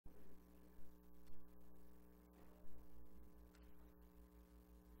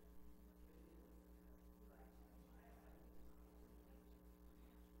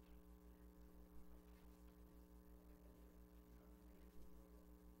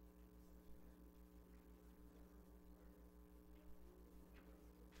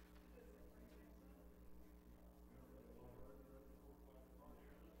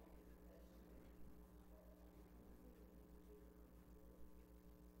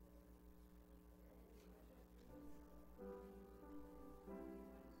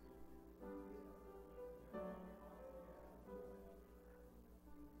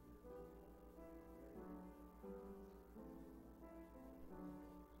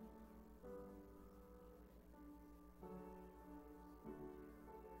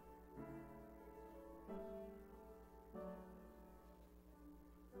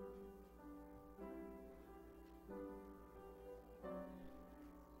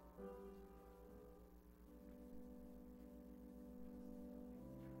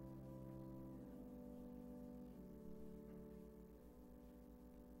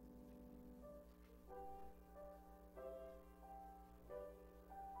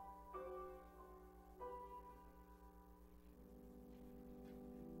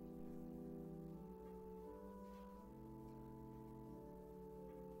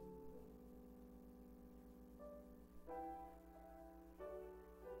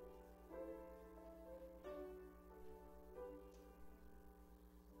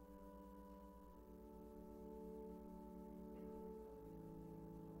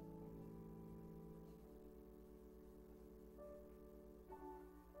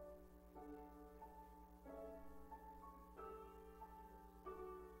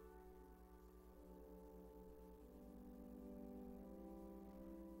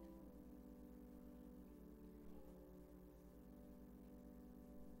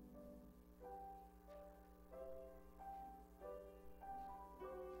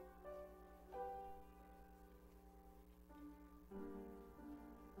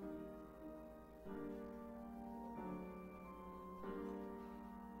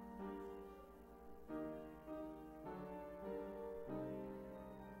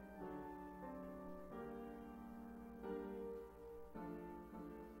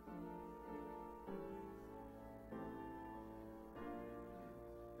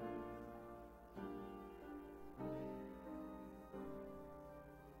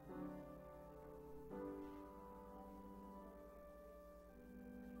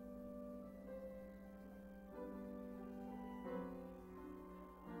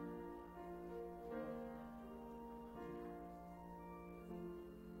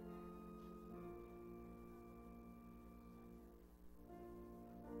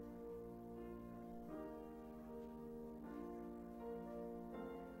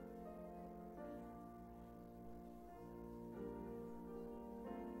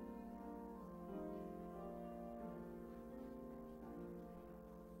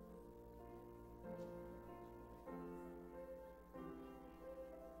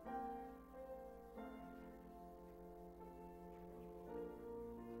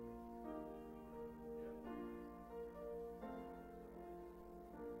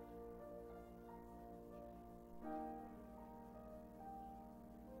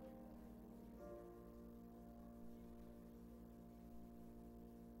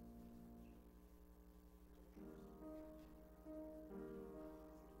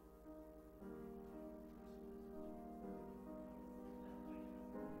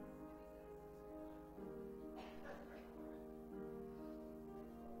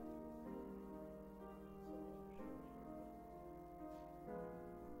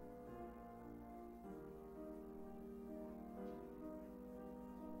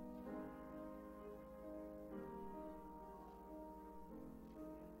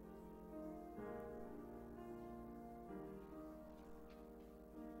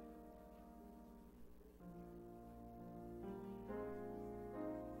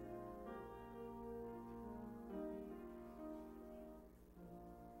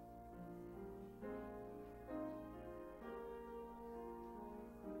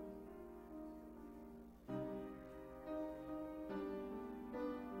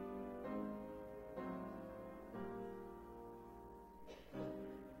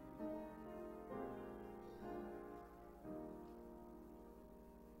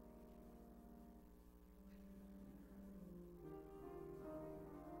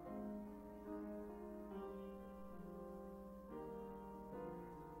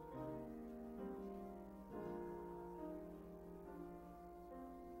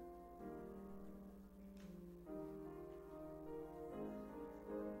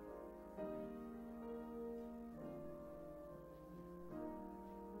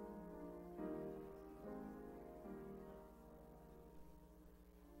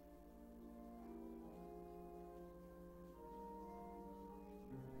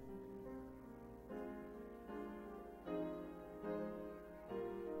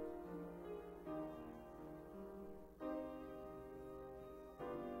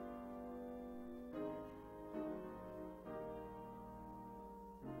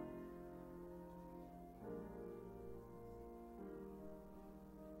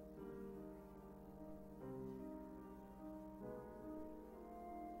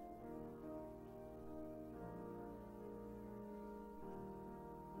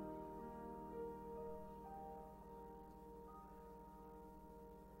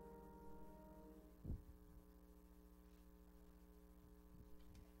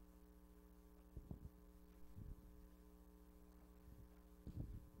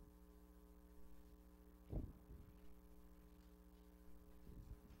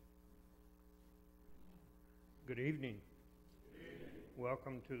Good evening.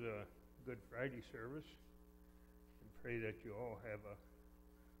 Welcome to the Good Friday service. And pray that you all have a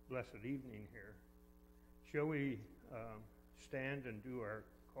blessed evening here. Shall we stand and do our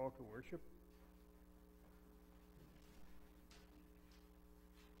call to worship?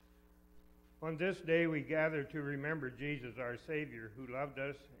 On this day we gather to remember Jesus, our Savior, who loved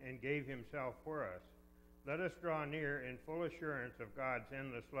us and gave himself for us. Let us draw near in full assurance of God's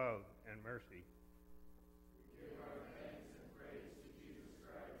endless love and mercy. We give our thanks and praise to Jesus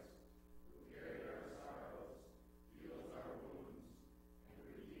Christ, who carried our sorrows, heals our wounds, and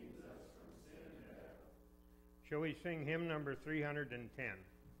redeems us from sin and death. Shall we sing hymn number 310?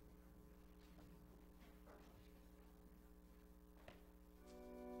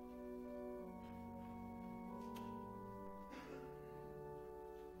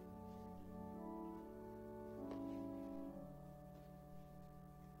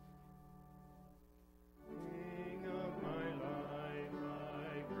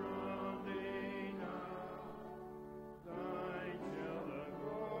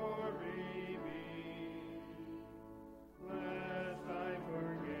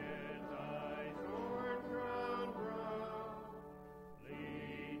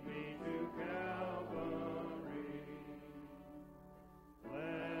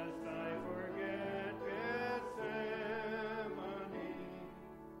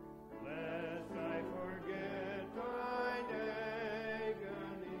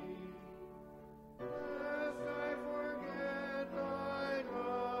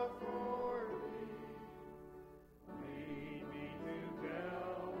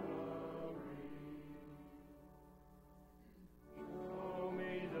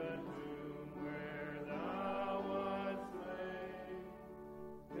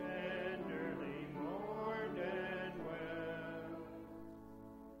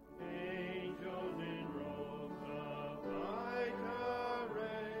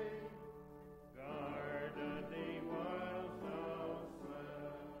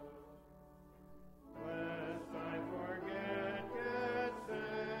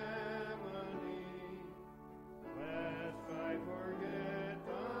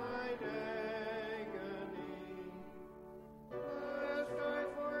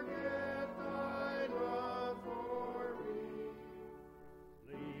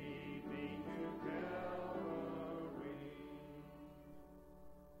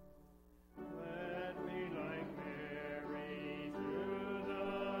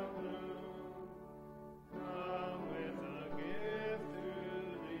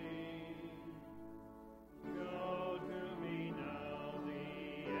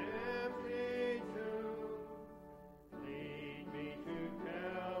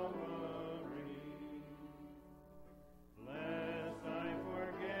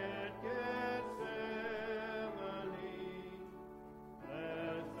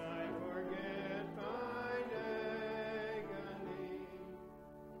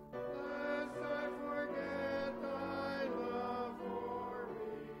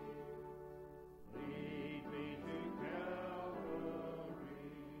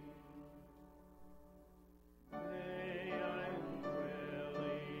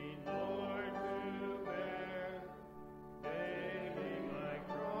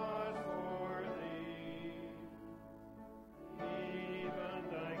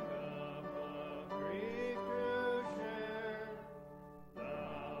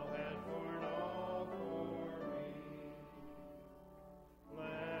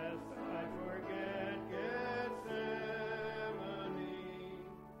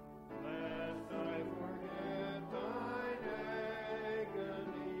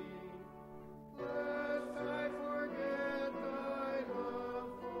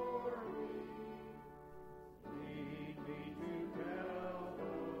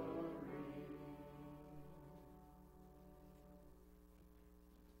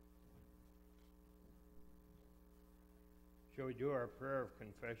 Shall we do our prayer of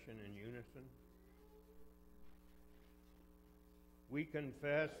confession in unison? We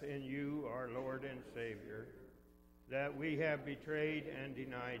confess in you, our Lord and Savior, that we have betrayed and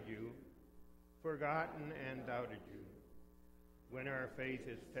denied you, forgotten and doubted you. When our faith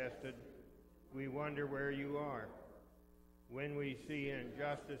is tested, we wonder where you are. When we see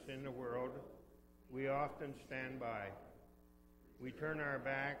injustice in the world, we often stand by. We turn our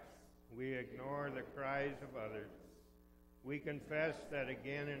backs, we ignore the cries of others. We confess that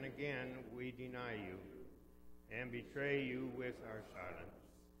again and again we deny you and betray you with our silence.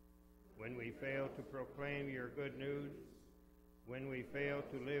 When we fail to proclaim your good news, when we fail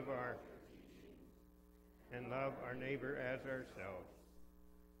to live our and love our neighbor as ourselves,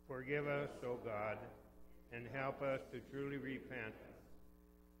 forgive us, O God, and help us to truly repent.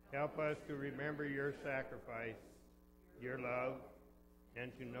 Help us to remember your sacrifice, your love,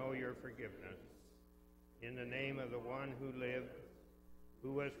 and to know your forgiveness. In the name of the one who lived,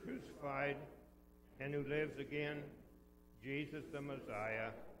 who was crucified, and who lives again, Jesus the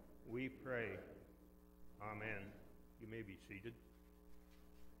Messiah, we pray. Amen. You may be seated.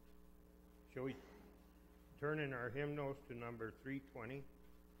 Shall we turn in our hymnals to number 320,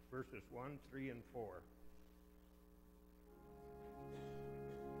 verses 1, 3, and 4.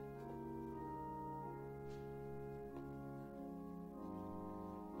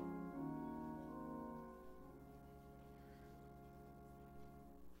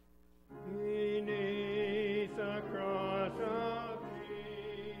 Beneath the cross of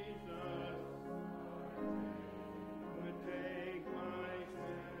Jesus, would take my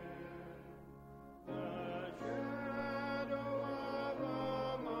sin. The shadow of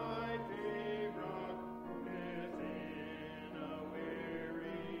a mighty rock within a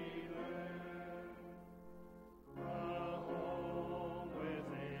weary land, a home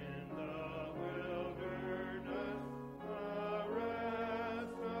within the wilderness, a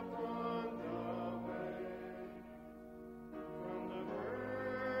rest upon the way. From the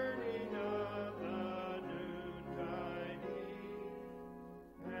burning of the noontide heat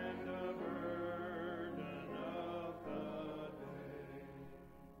and the burden of the day.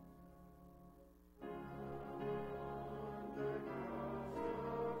 On the cross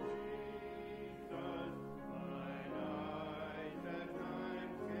of Jesus, mine eyes at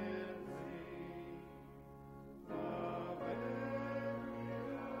times can see the very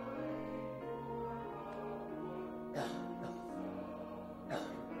life for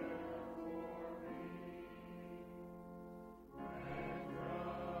there for me. And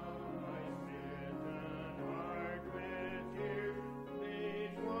from my smitten heart with tears,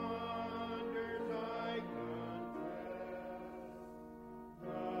 these wonders I confess.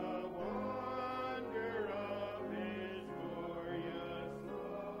 The wonder of his glorious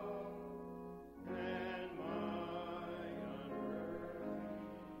love and my unworthiness.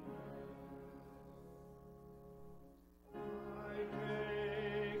 I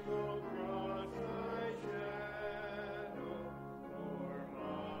take, O cross, thy shadow for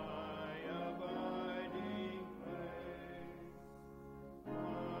my abiding place.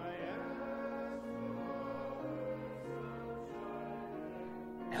 I ask the Father's sunshine and shine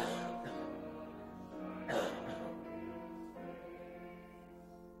of his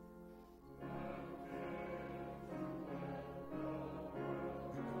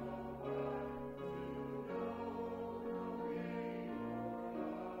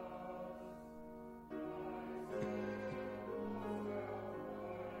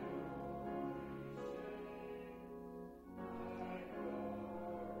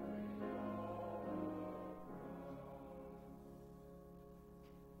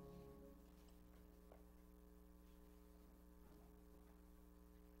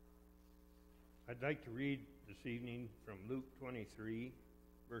I'd like to read this evening from Luke 23,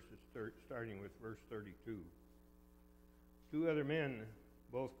 starting with verse 32. 2 other men,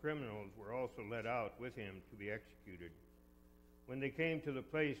 both criminals, were also led out with him to be executed. When they came to the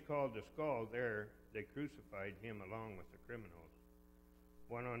place called the Skull, there they crucified him along with the criminals,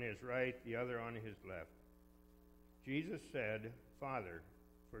 one on his right, the other on his left. Jesus said, "Father,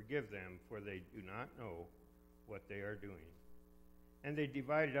 forgive them, for they do not know what they are doing." And they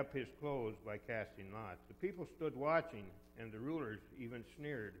divided up his clothes by casting lots. The people stood watching, and the rulers even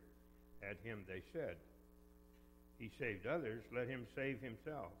sneered at him. They said, "He saved others, let him save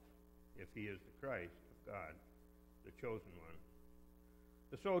himself, if he is the Christ of God, the chosen one."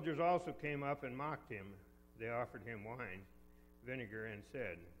 The soldiers also came up and mocked him. They offered him wine, vinegar, and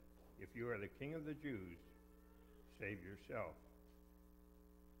said, "If you are the King of the Jews, save yourself."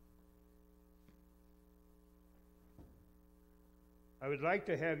 I would like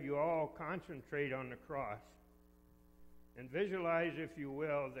to have you all concentrate on the cross and visualize, if you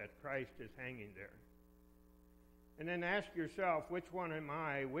will, that Christ is hanging there. And then ask yourself, which one am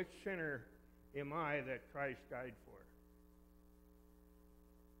I, which sinner am I that Christ died for?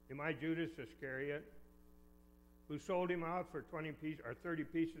 Am I Judas Iscariot, who sold him out for 30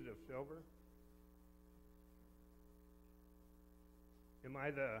 pieces of silver? Am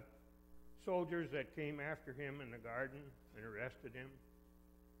I the soldiers that came after him in the garden and arrested him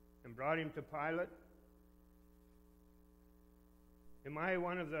and brought him to Pilate? Am I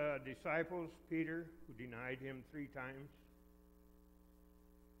one of the disciples, Peter, who denied him 3 times?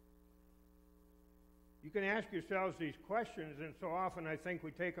 You can ask yourselves these questions, and so often I think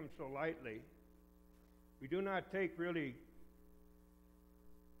we take them so lightly. We do not take really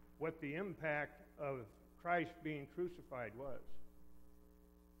what the impact of Christ being crucified was.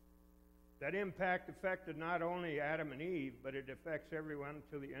 That impact affected not only Adam and Eve, but it affects everyone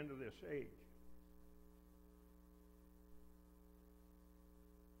to the end of this age.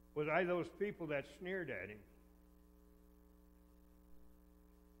 Was I those people that sneered at him?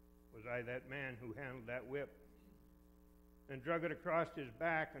 Was I that man who handled that whip and drug it across his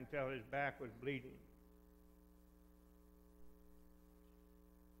back until his back was bleeding?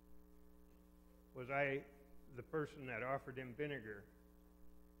 Was I the person that offered him vinegar?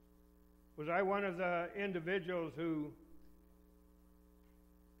 Was I one of the individuals who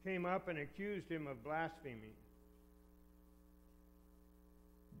came up and accused him of blaspheming?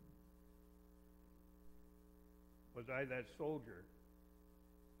 Was I that soldier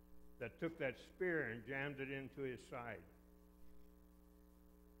that took that spear and jammed it into his side?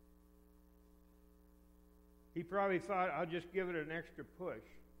 He probably thought, I'll just give it an extra push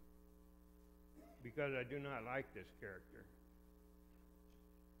because I do not like this character.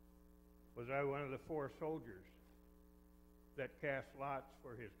 Was I one of the 4 soldiers that cast lots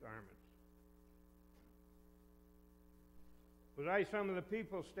for his garments? Was I some of the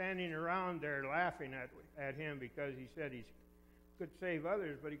people standing around there laughing at him because he said he could save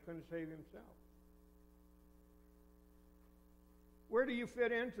others, but he couldn't save himself? Where do you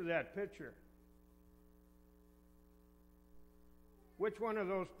fit into that picture? Which one of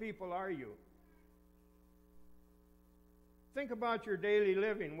those people are you? Think about your daily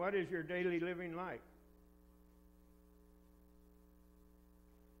living. What is your daily living like?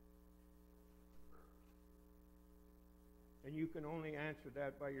 And you can only answer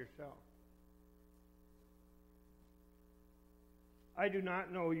that by yourself. I do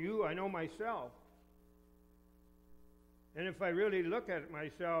not know you, I know myself. And if I really look at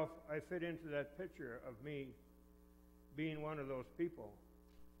myself, I fit into that picture of me being one of those people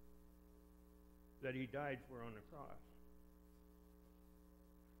that he died for on the cross.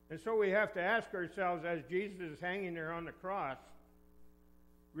 And so we have to ask ourselves, as Jesus is hanging there on the cross,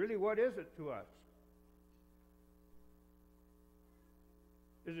 really, what is it to us?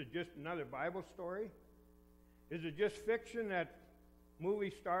 Is it just another Bible story? Is it just fiction that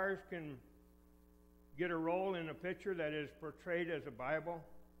movie stars can get a role in a picture that is portrayed as a Bible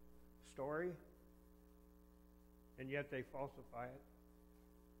story, and yet they falsify it?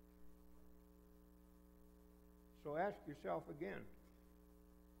 So ask yourself again,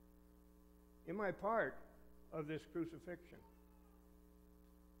 am I part of this crucifixion?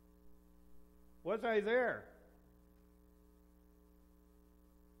 Was I there?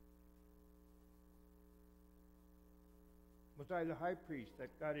 Was I the high priest that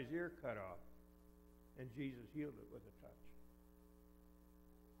got his ear cut off and Jesus healed it with a touch?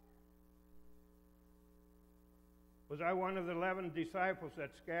 Was I one of the 11 disciples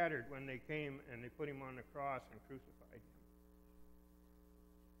that scattered when they came and they put him on the cross and crucified him?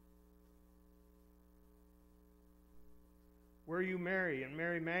 Were you Mary and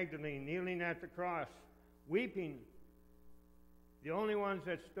Mary Magdalene kneeling at the cross, weeping, the only ones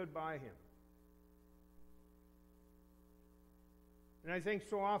that stood by him? And I think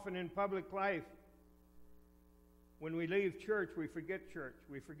so often in public life, when we leave church, we forget church.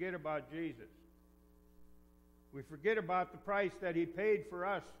 We forget about Jesus. We forget about the price that he paid for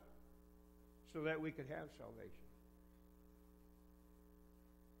us so that we could have salvation.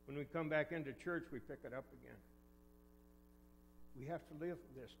 When we come back into church, we pick it up again. We have to live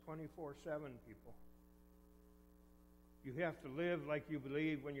this 24/7, people. You have to live like you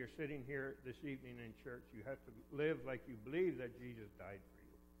believe when you're sitting here this evening in church. You have to live like you believe that Jesus died for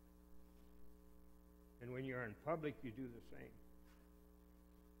you. And when you're in public, you do the same.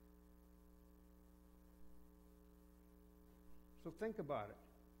 So think about it.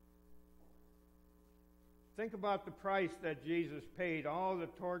 Think about the price that Jesus paid, all the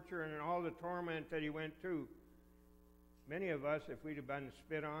torture and all the torment that he went through. Many of us, if we'd have been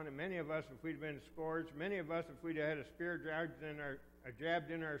spit on, and many of us, if we'd have been scourged, many of us, if we'd have had a spear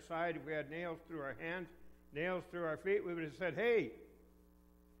jabbed in our side, if we had nails through our hands, nails through our feet, we would have said, hey,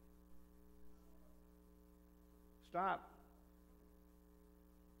 stop.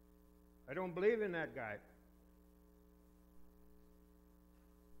 I don't believe in that guy.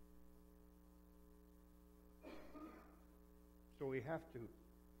 So we have to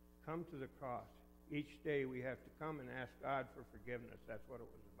come to the cross. Each day we have to come and ask God for forgiveness. That's what it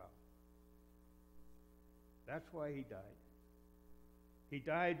was about. That's why he died. He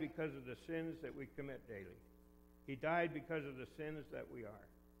died because of the sins that we commit daily. He died because of the sins that we are.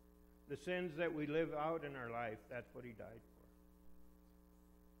 The sins that we live out in our life, that's what he died for.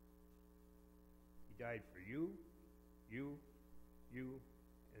 He died for you,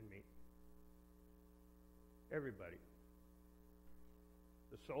 and me. Everybody.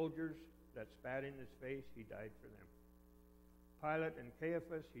 The soldiers that spat in his face, he died for them. Pilate and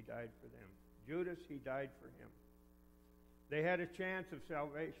Caiaphas, he died for them. Judas, he died for him. They had a chance of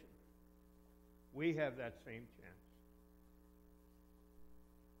salvation. We have that same chance.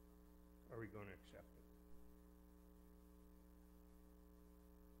 Are we going to accept it?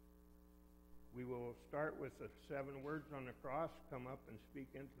 We will start with the 7 words on the cross. Come up and speak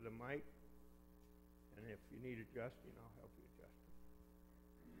into the mic. And if you need adjusting, I'll help you adjust it.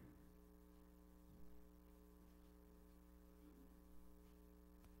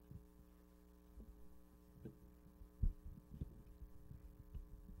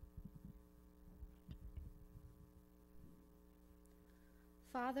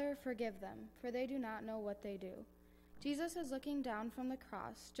 Father, forgive them, for they do not know what they do. Jesus is looking down from the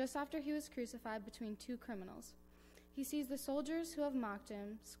cross just after he was crucified between 2 criminals. He sees the soldiers who have mocked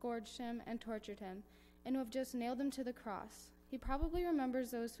him, scourged him, and tortured him, and who have just nailed him to the cross. He probably remembers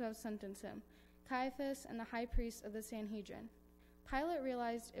those who have sentenced him, Caiaphas and the high priest of the Sanhedrin. Pilate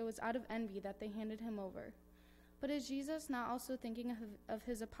realized it was out of envy that they handed him over. But is Jesus not also thinking of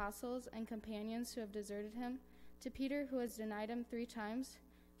his apostles and companions who have deserted him, to Peter who has denied him 3 times,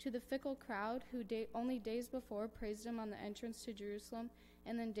 to the fickle crowd who only days before praised him on the entrance to Jerusalem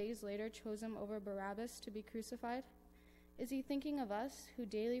and then days later chose him over Barabbas to be crucified? Is he thinking of us who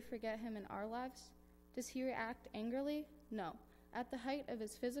daily forget him in our lives? Does he react angrily? No. At the height of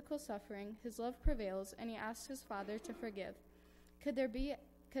his physical suffering, his love prevails, and he asks his Father to forgive. Could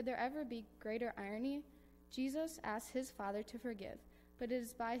there ever be greater irony? Jesus asks his Father to forgive, but it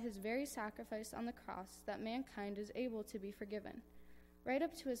is by his very sacrifice on the cross that mankind is able to be forgiven. Right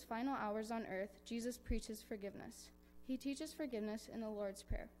up to his final hours on earth, Jesus preaches forgiveness. He teaches forgiveness in the Lord's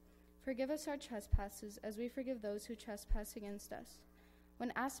Prayer. Forgive us our trespasses as we forgive those who trespass against us.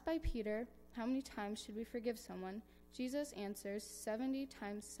 When asked by Peter, how many times should we forgive someone, Jesus answers 70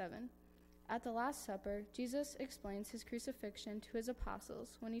 times 7. At the Last Supper, Jesus explains his crucifixion to his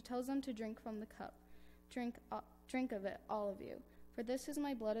apostles when he tells them to drink from the cup. Drink of it, all of you, for this is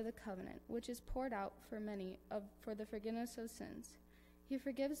my blood of the covenant, which is poured out for many for the forgiveness of sins. He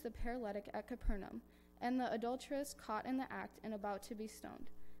forgives the paralytic at Capernaum and the adulteress caught in the act and about to be stoned.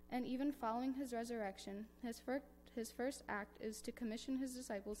 And even following his resurrection, his first act is to commission his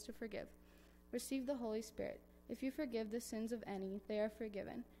disciples to forgive. Receive the Holy Spirit. If you forgive the sins of any, they are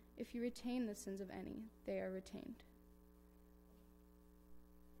forgiven. If you retain the sins of any, they are retained.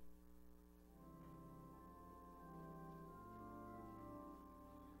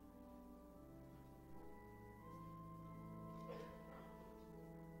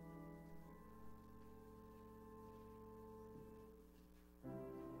 Thank you.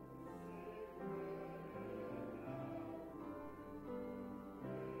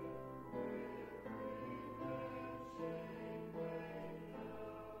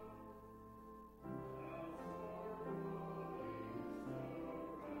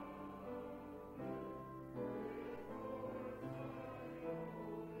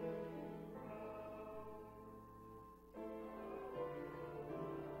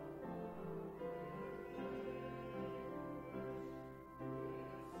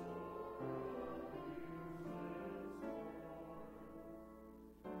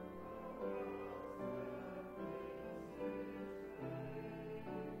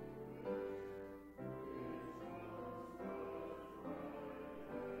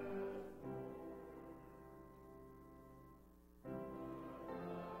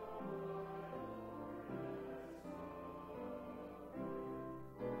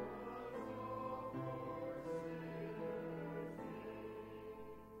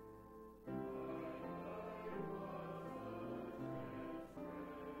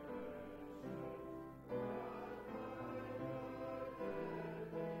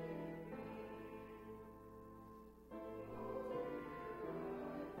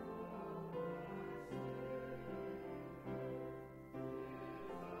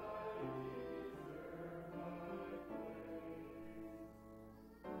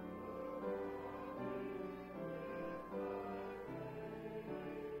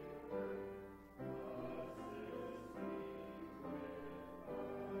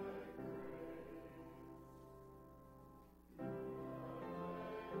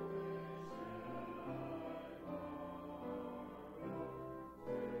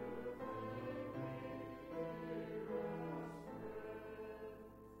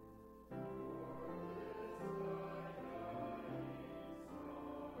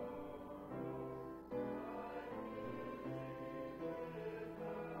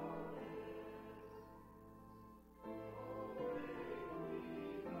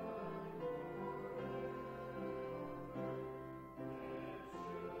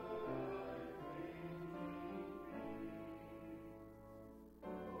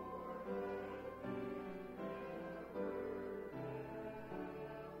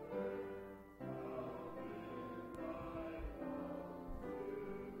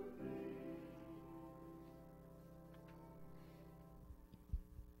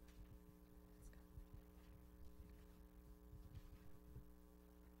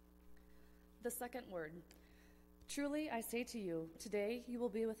 The second word. Truly, I say to you, today you will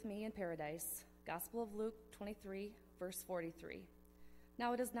be with me in paradise. Gospel of Luke 23, verse 43.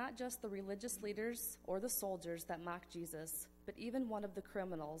 Now it is not just the religious leaders or the soldiers that mock Jesus, but even one of the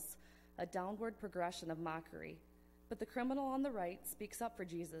criminals, a downward progression of mockery. But the criminal on the right speaks up for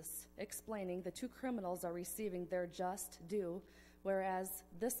Jesus, explaining the two criminals are receiving their just due, whereas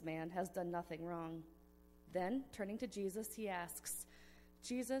this man has done nothing wrong. Then, turning to Jesus, he asks,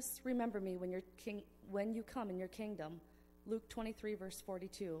 Jesus, remember me when you come in your kingdom. Luke 23, verse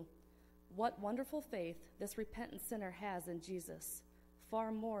 42. What wonderful faith this repentant sinner has in Jesus,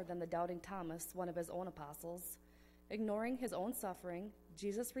 far more than the doubting Thomas, one of his own apostles. Ignoring his own suffering,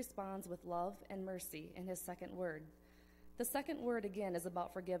 Jesus responds with love and mercy in his second word. The second word again is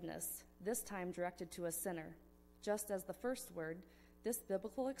about forgiveness, this time directed to a sinner. Just as the first word, this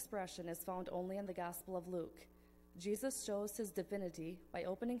biblical expression is found only in the Gospel of Luke. Jesus shows his divinity by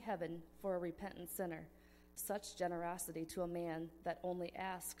opening heaven for a repentant sinner, such generosity to a man that only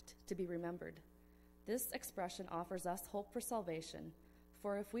asked to be remembered. This expression offers us hope for salvation,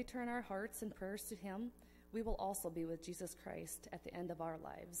 for if we turn our hearts and prayers to him, we will also be with Jesus Christ at the end of our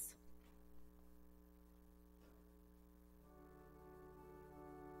lives.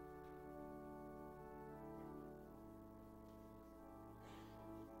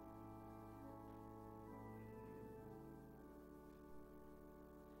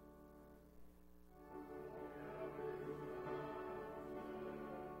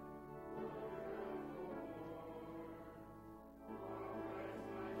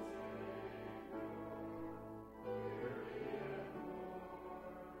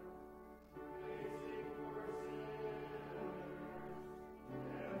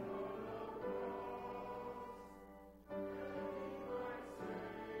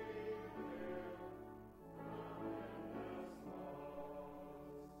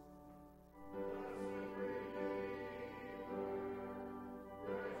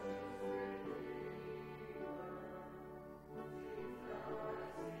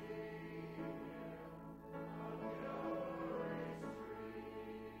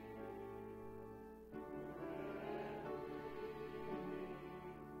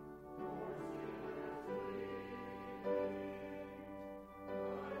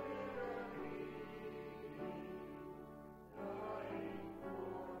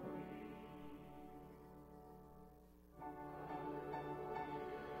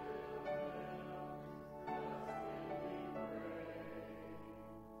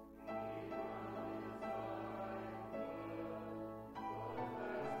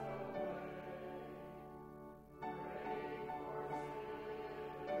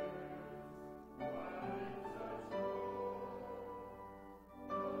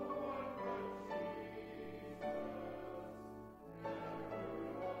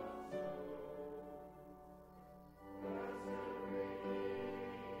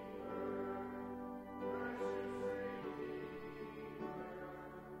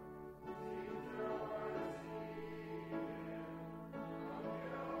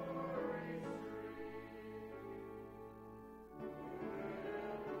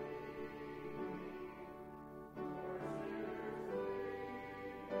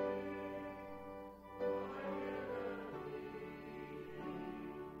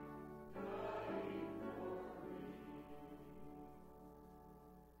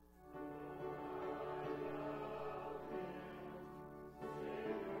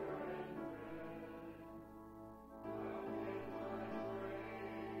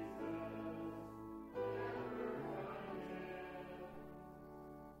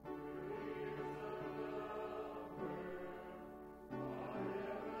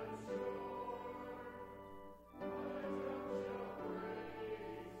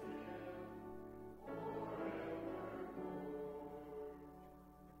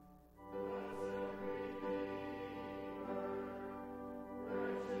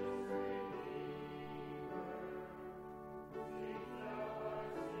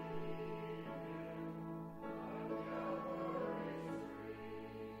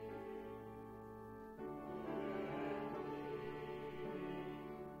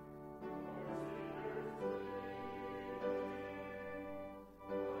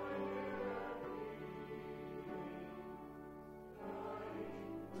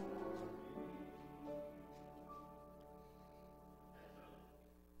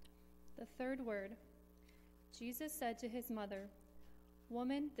 The third word. Jesus said to his mother,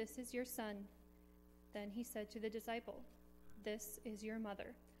 "Woman, this is your son." Then he said to the disciple, "This is your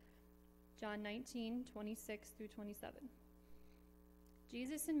mother." John 19:26-27.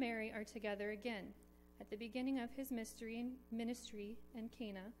 Jesus and Mary are together again at the beginning of his ministry in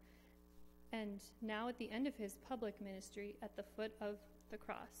Cana, and now at the end of his public ministry at the foot of the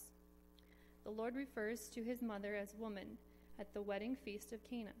cross. The Lord refers to his mother as woman at the wedding feast of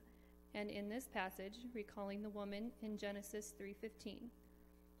Cana, and in this passage, recalling the woman in Genesis 3:15,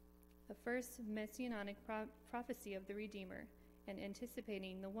 the first messianic prophecy of the Redeemer, and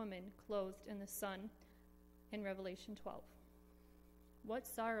anticipating the woman clothed in the Son in Revelation 12. What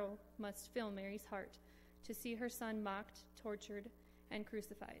sorrow must fill Mary's heart to see her son mocked, tortured, and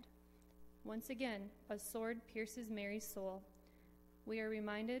crucified. Once again, a sword pierces Mary's soul. We are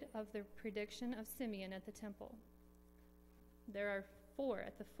reminded of the prediction of Simeon at the temple. There are 4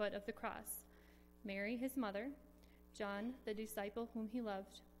 at the foot of the cross: Mary, his mother; John, the disciple whom he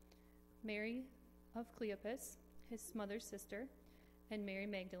loved; Mary of Cleopas, his mother's sister; and Mary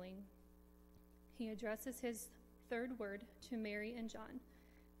Magdalene. He addresses his third word to Mary and John,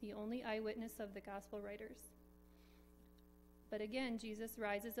 the only eyewitness of the gospel writers. But again, Jesus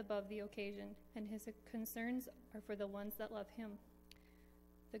rises above the occasion, and his concerns are for the ones that love him.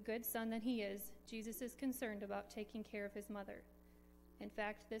 The good son that he is, Jesus is concerned about taking care of his mother. In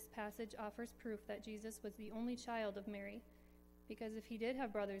fact, this passage offers proof that Jesus was the only child of Mary, because if he did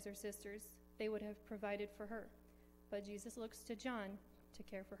have brothers or sisters, they would have provided for her. But Jesus looks to John to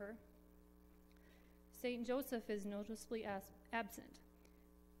care for her. Saint Joseph is noticeably absent.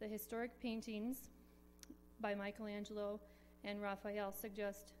 The historic paintings by Michelangelo and Raphael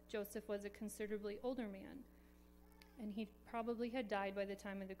suggest Joseph was a considerably older man, and he probably had died by the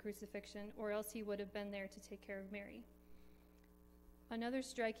time of the crucifixion, or else he would have been there to take care of Mary. Another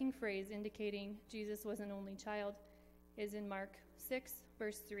striking phrase indicating Jesus was an only child is in Mark 6,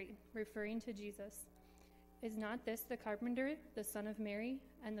 verse 3, referring to Jesus. Is not this the carpenter, the son of Mary,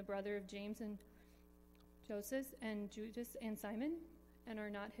 and the brother of James and Joseph and Judas and Simon? And are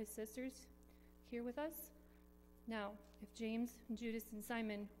not his sisters here with us? Now, if James, Judas, and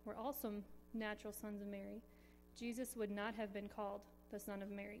Simon were also natural sons of Mary, Jesus would not have been called the son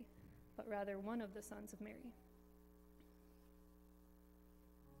of Mary, but rather one of the sons of Mary.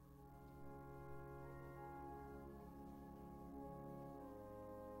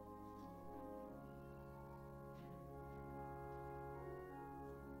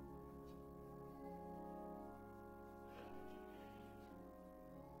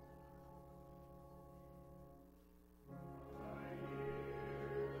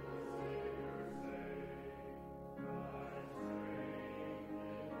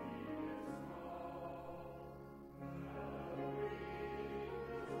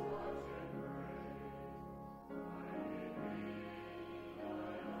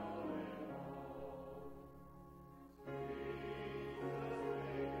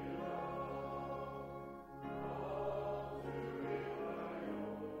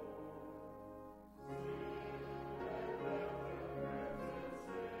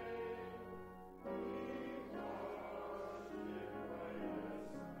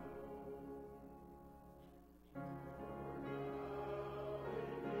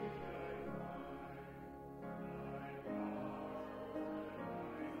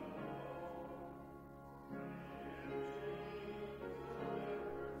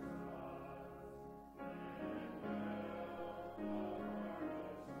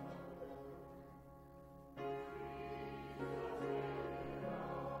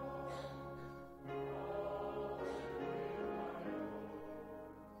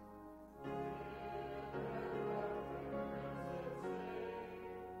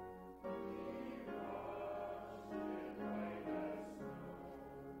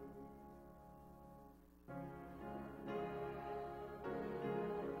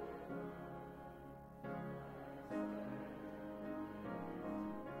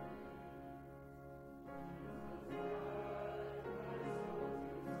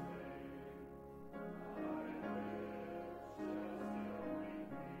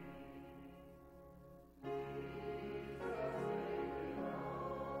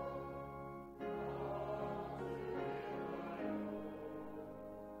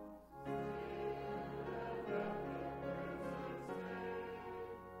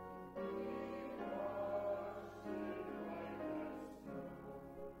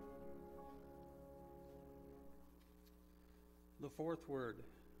 The fourth word,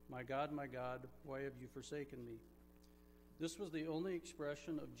 my God, why have you forsaken me? This was the only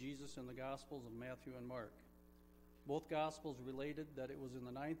expression of Jesus in the Gospels of Matthew and Mark. Both Gospels related that it was in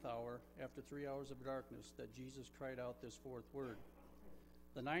the 9th hour, after 3 hours of darkness, that Jesus cried out this fourth word.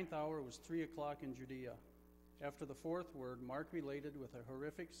 The 9th hour was 3 o'clock in Judea. After the fourth word, Mark related with a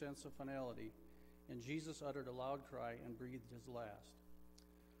horrific sense of finality, and Jesus uttered a loud cry and breathed his last.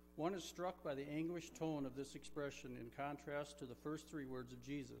 One is struck by the anguished tone of this expression in contrast to the first 3 words of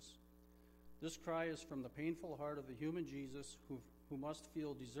Jesus. This cry is from the painful heart of the human Jesus who must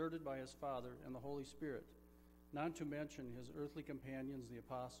feel deserted by his Father and the Holy Spirit, not to mention his earthly companions, the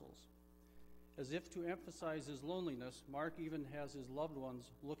apostles. As if to emphasize his loneliness, Mark even has his loved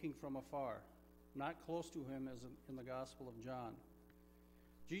ones looking from afar, not close to him as in the Gospel of John.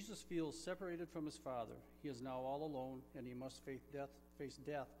 Jesus feels separated from his Father. He is now all alone, and he must face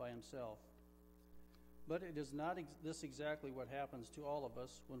death by himself. But it is not this exactly what happens to all of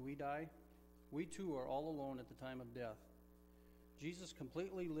us when we die. We too are all alone at the time of death. Jesus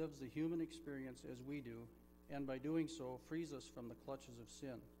completely lives the human experience as we do, and by doing so, frees us from the clutches of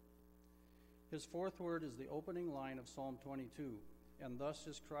sin. His fourth word is the opening line of Psalm 22, and thus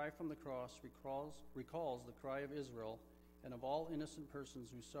his cry from the cross recalls the cry of Israel and of all innocent persons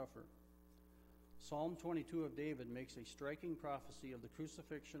who suffer. Psalm 22 of David makes a striking prophecy of the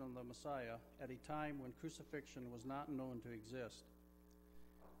crucifixion of the Messiah at a time when crucifixion was not known to exist.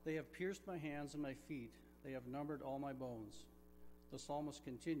 They have pierced my hands and my feet. They have numbered all my bones. The psalmist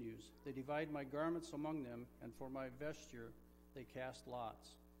continues, they divide my garments among them, and for my vesture they cast lots.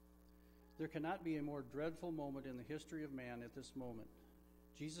 There cannot be a more dreadful moment in the history of man at this moment.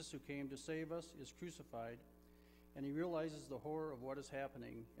 Jesus, who came to save us, is crucified, and he realizes the horror of what is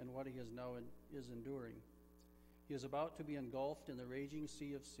happening and what he is now is enduring. He is about to be engulfed in the raging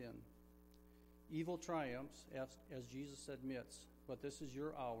sea of sin. Evil triumphs, as Jesus admits, but this is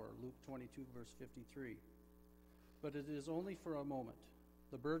your hour, Luke 22, verse 53. But it is only for a moment.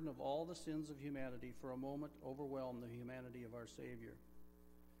 The burden of all the sins of humanity for a moment overwhelmed the humanity of our Savior.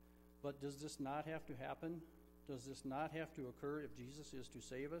 But does this not have to happen? Does this not have to occur if Jesus is to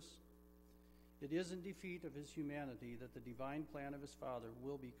save us? It is in defeat of his humanity that the divine plan of his Father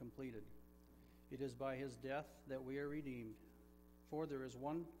will be completed. It is by his death that we are redeemed. For there is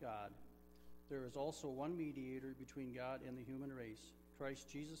one God. There is also one mediator between God and the human race, Christ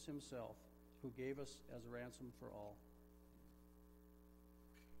Jesus himself, who gave us as a ransom for all.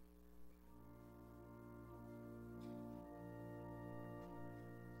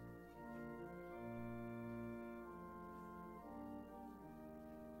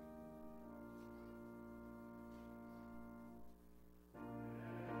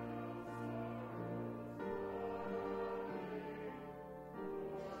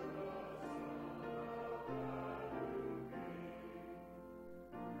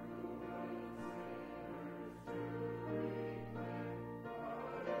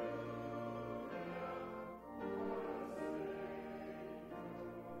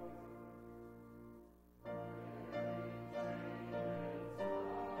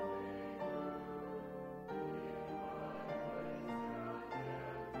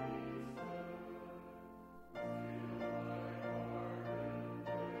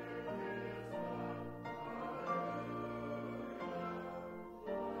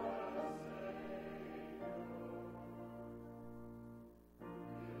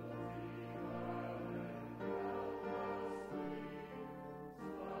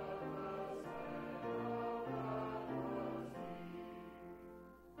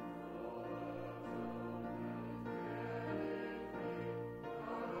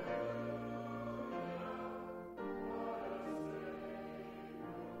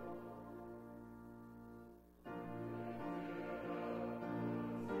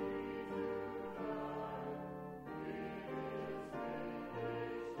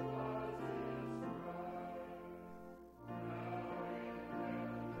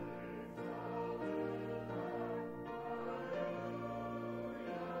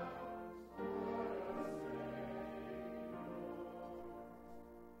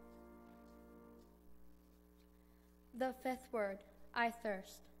 The fifth word, I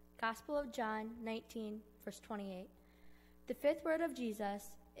thirst. Gospel of John 19, verse 28. The fifth word of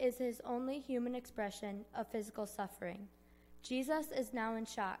Jesus is his only human expression of physical suffering. Jesus is now in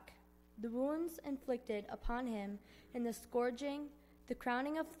shock. The wounds inflicted upon him in the scourging, the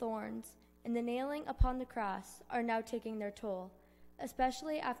crowning of thorns, and the nailing upon the cross are now taking their toll,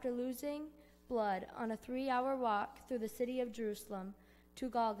 especially after losing blood on a 3-hour walk through the city of Jerusalem to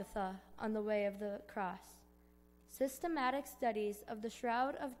Golgotha on the way of the cross. Systematic studies of the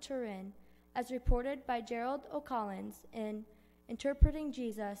Shroud of Turin, as reported by Gerald O'Collins in Interpreting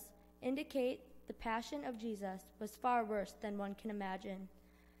Jesus, indicate the passion of Jesus was far worse than one can imagine.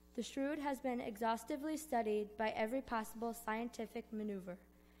 The Shroud has been exhaustively studied by every possible scientific maneuver,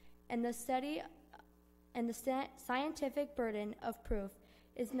 and the scientific burden of proof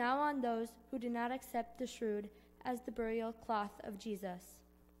is now on those who do not accept the Shroud as the burial cloth of Jesus.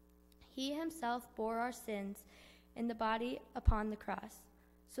 He himself bore our sins in the body upon the cross,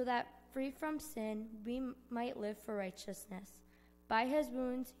 so that free from sin we might live for righteousness. By his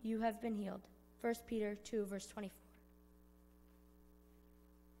wounds you have been healed. 1 Peter 2, verse 24.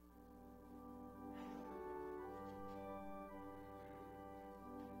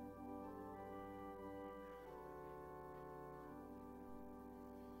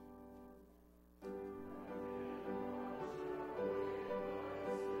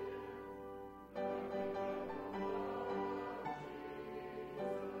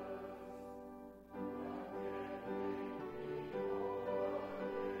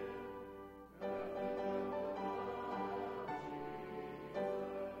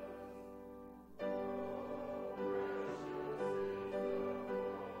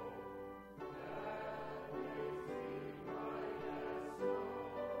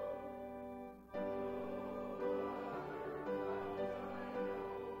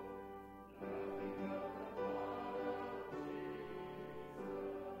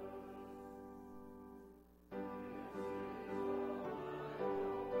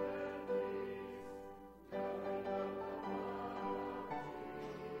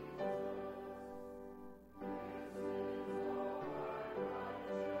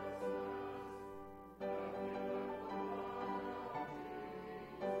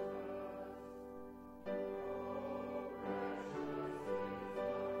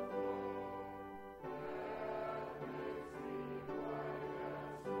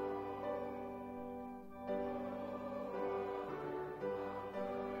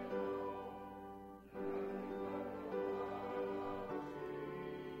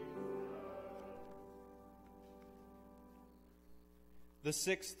 The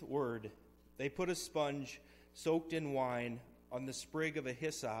sixth word, they put a sponge soaked in wine on the sprig of a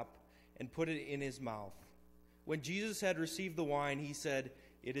hyssop and put it in his mouth. When Jesus had received the wine, he said,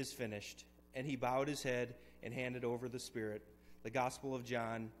 "It is finished." And he bowed his head and handed over the Spirit. The Gospel of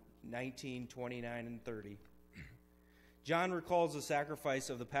John 19:29 and 30. John recalls the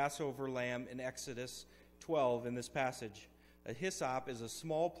sacrifice of the Passover lamb in Exodus 12 in this passage. A hyssop is a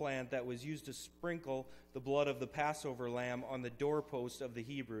small plant that was used to sprinkle the blood of the Passover lamb on the doorpost of the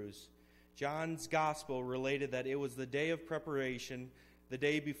Hebrews. John's gospel related that it was the day of preparation, the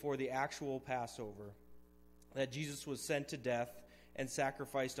day before the actual Passover, that Jesus was sent to death and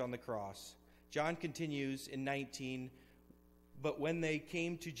sacrificed on the cross. John continues in 19, "But when they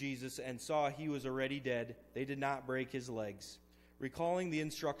came to Jesus and saw he was already dead, they did not break his legs." Recalling the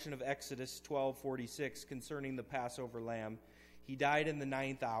instruction of Exodus 12:46 concerning the Passover lamb, he died in the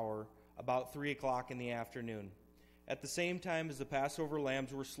 9th hour, about 3 o'clock in the afternoon. At the same time as the Passover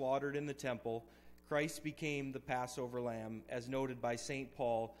lambs were slaughtered in the temple, Christ became the Passover lamb, as noted by St.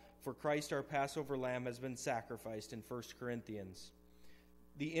 Paul, "For Christ our Passover lamb has been sacrificed," in 1 Corinthians.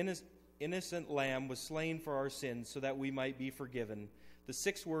 The innocent lamb was slain for our sins so that we might be forgiven. The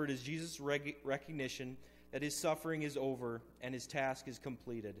sixth word is Jesus' recognition that his suffering is over and his task is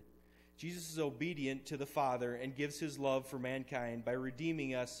completed. Jesus is obedient to the Father and gives his love for mankind by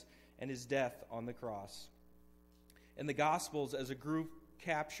redeeming us and his death on the cross. And the Gospels as a group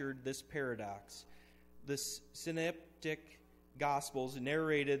captured this paradox. The synoptic Gospels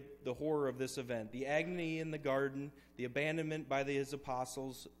narrated the horror of this event, the agony in the garden, the abandonment by his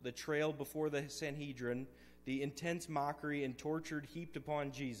apostles, the trail before the Sanhedrin, the intense mockery and torture heaped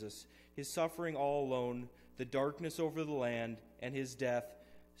upon Jesus, his suffering all alone, the darkness over the land, and his death,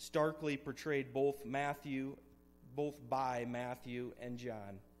 starkly portrayed both by Matthew and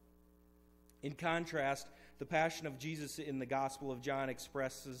John. In contrast, the passion of Jesus in the Gospel of John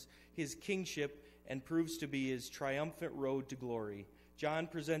expresses his kingship and proves to be his triumphant road to glory. John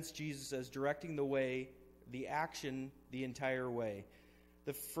presents Jesus as directing the way, the action, the entire way.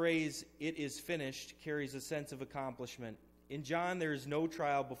 The phrase, "It is finished," carries a sense of accomplishment. In John, there is no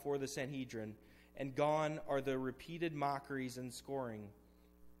trial before the Sanhedrin, and gone are the repeated mockeries and scoring.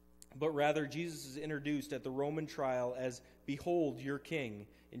 But rather, Jesus is introduced at the Roman trial as, "Behold your king,"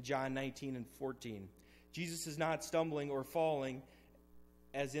 in John 19 and 14. Jesus is not stumbling or falling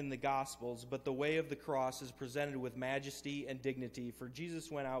as in the Gospels, but the way of the cross is presented with majesty and dignity, for Jesus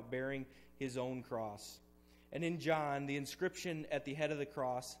went out bearing his own cross. And in John, the inscription at the head of the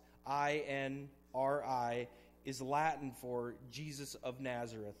cross, INRI, is Latin for Jesus of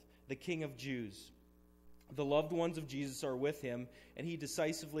Nazareth, the King of Jews. The loved ones of Jesus are with him, and he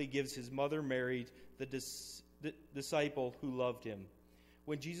decisively gives his mother Mary the disciple who loved him.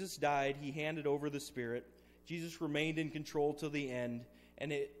 When Jesus died, he handed over the Spirit. Jesus remained in control till the end,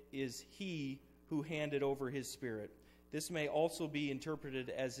 and it is he who handed over his Spirit. This may also be interpreted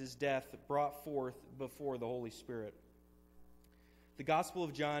as his death brought forth before the Holy Spirit. The Gospel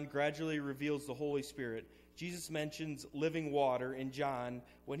of John gradually reveals the Holy Spirit. Jesus mentions living water in John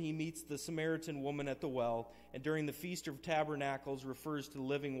when he meets the Samaritan woman at the well, and during the Feast of Tabernacles refers to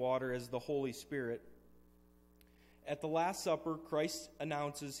living water as the Holy Spirit. At the Last Supper, Christ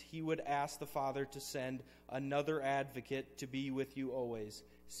announces he would ask the Father to send another advocate to be with you always,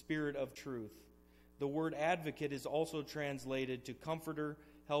 Spirit of truth. The word advocate is also translated to comforter,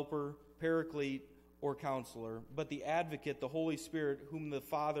 helper, paraclete, or counselor. But the advocate, the Holy Spirit, whom the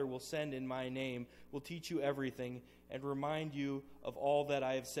Father will send in my name, will teach you everything and remind you of all that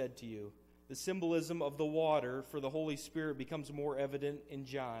I have said to you. The symbolism of the water for the Holy Spirit becomes more evident in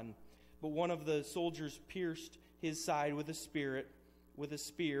John. But one of the soldiers pierced his side with a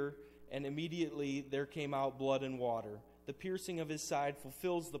spear, and immediately there came out blood and water. The piercing of his side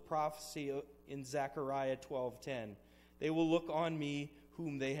fulfills the prophecy in Zechariah 12:10. They will look on me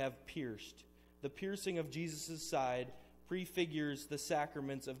whom they have pierced. The piercing of Jesus' side prefigures the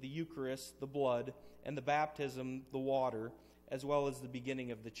sacraments of the Eucharist, the blood, and the baptism, the water, as well as the beginning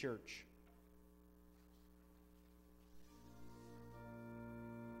of the church.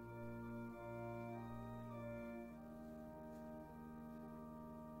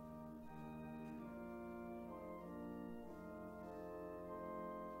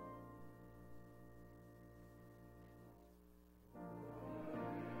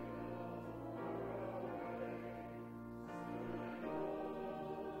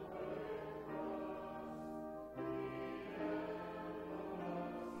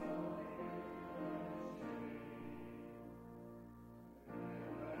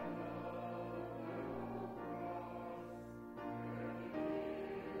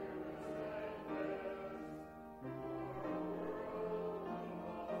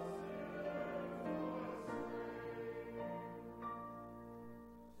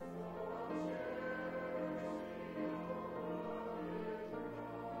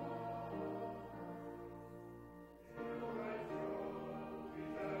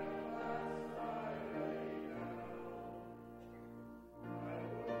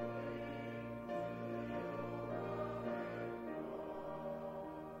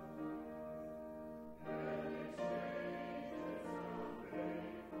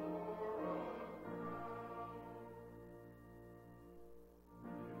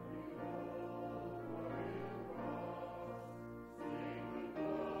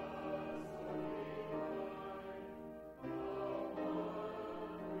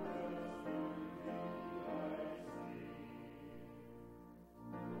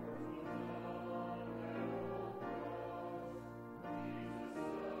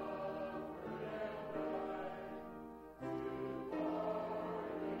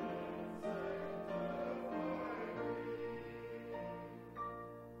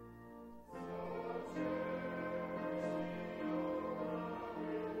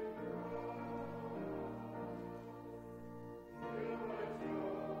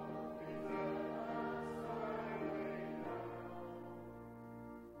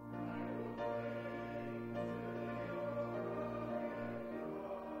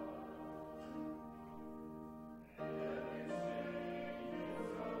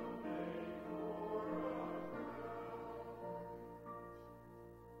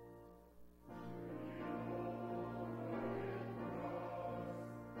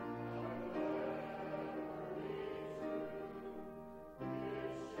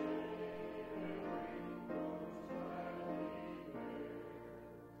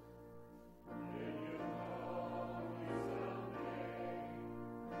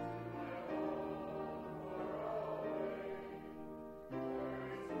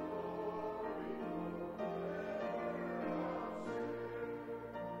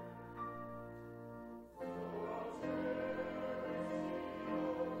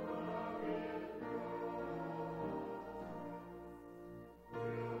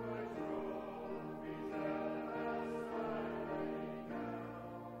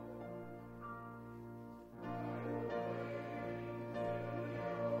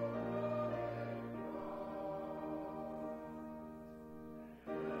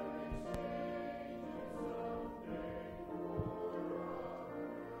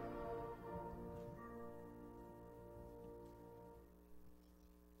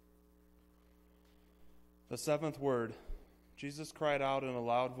 The seventh word. Jesus cried out in a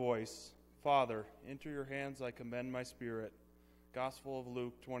loud voice, Father, into your hands I commend my spirit. Gospel of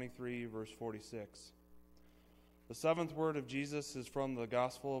Luke 23, verse 46. The seventh word of Jesus is from the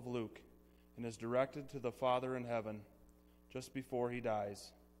Gospel of Luke and is directed to the Father in heaven just before he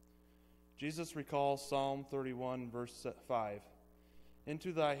dies. Jesus recalls Psalm 31, verse 5.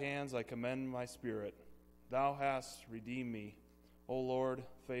 Into thy hands I commend my spirit. Thou hast redeemed me, O Lord,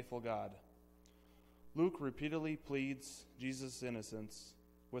 faithful God. Luke repeatedly pleads Jesus' innocence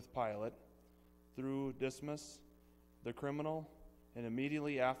with Pilate, through Dismas, the criminal, and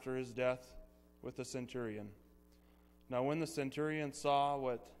immediately after his death with the centurion. Now when the centurion saw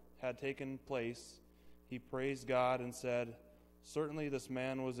what had taken place, he praised God and said, "Certainly this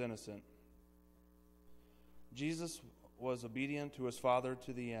man was innocent." Jesus was obedient to his Father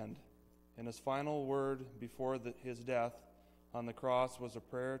to the end, and his final word before his death on the cross was a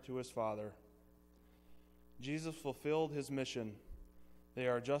prayer to his Father. Jesus fulfilled his mission. They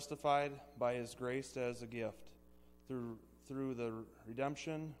are justified by his grace as a gift through the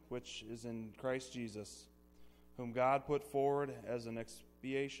redemption which is in Christ Jesus, whom God put forward as an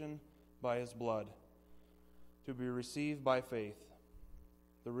expiation by his blood, to be received by faith.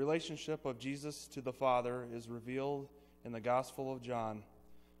 The relationship of Jesus to the Father is revealed in the Gospel of John,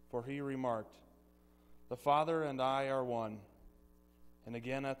 for he remarked, "The Father and I are one." And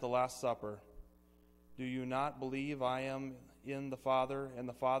again at the Last Supper, "Do you not believe I am in the Father, and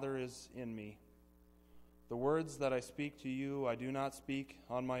the Father is in me? The words that I speak to you I do not speak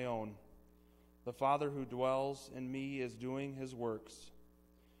on my own. The Father who dwells in me is doing his works,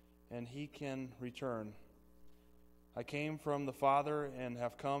 and he can return. I came from the Father and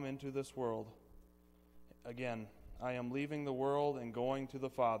have come into this world. Again, I am leaving the world and going to the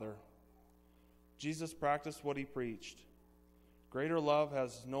Father." Jesus practiced what he preached. Greater love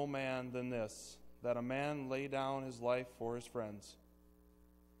has no man than this, that a man lay down his life for his friends.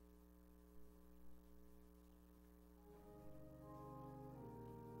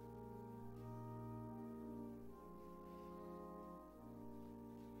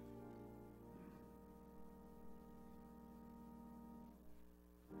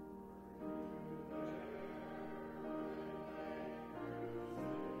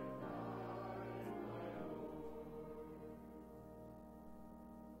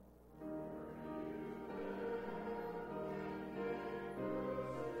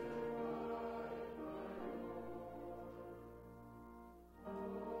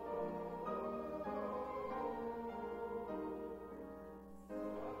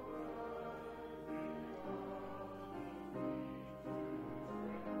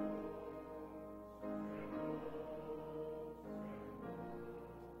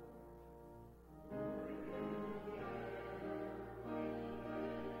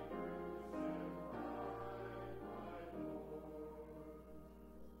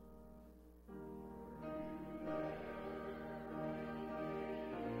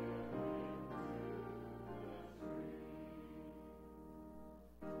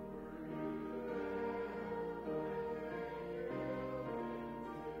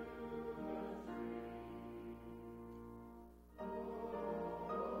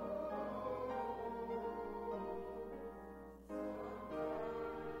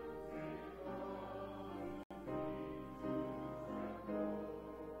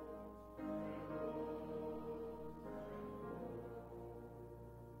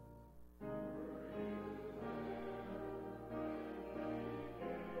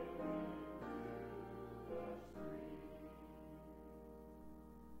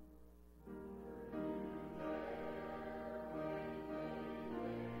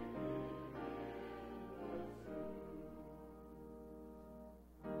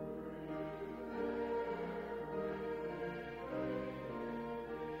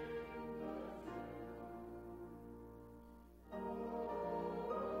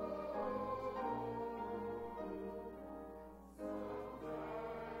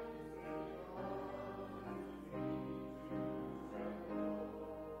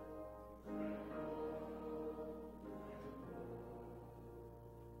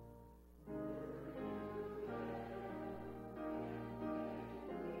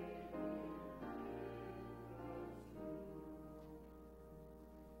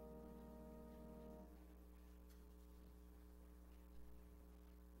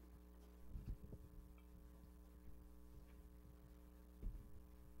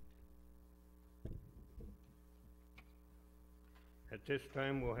 At this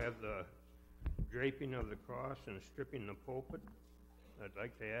time, we'll have the draping of the cross and stripping the pulpit. I'd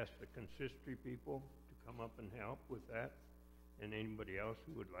like to ask the consistory people to come up and help with that. And anybody else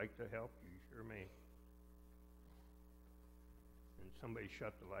who would like to help, you sure may. And somebody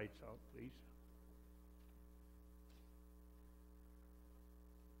shut the lights out, please.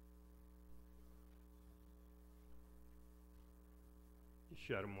 Just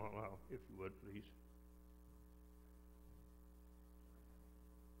shut them all out, if you would, please.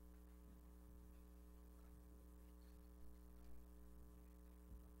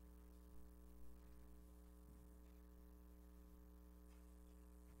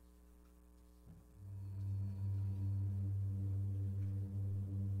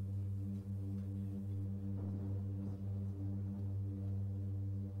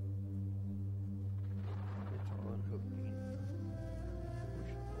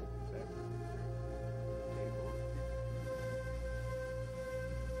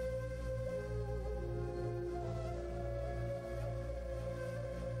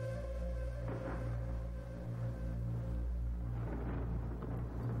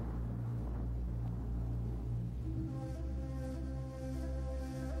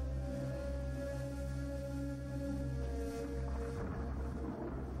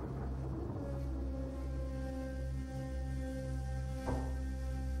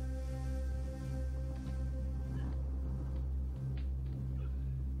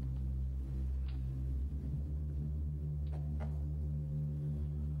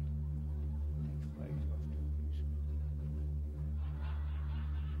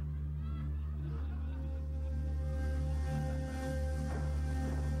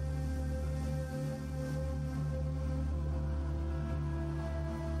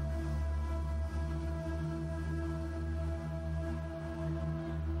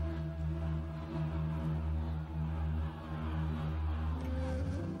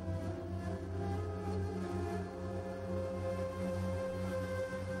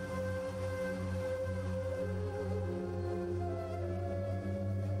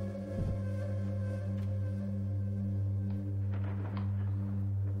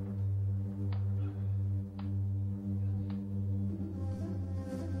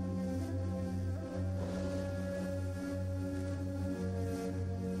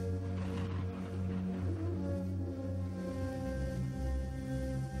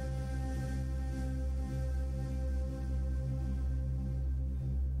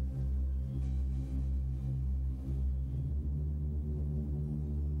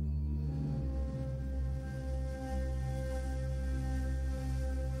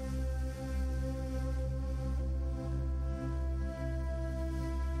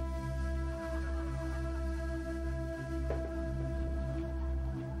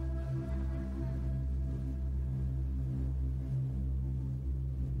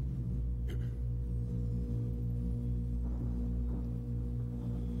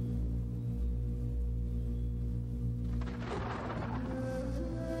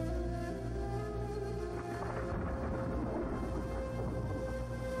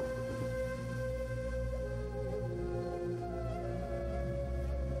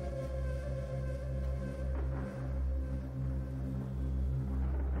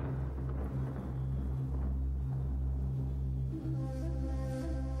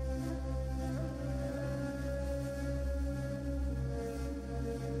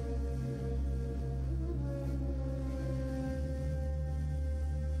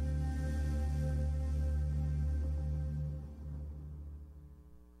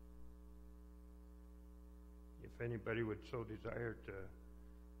 if anybody would so desire to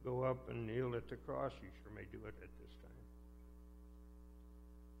go up and kneel at the cross, you sure may do it at this time.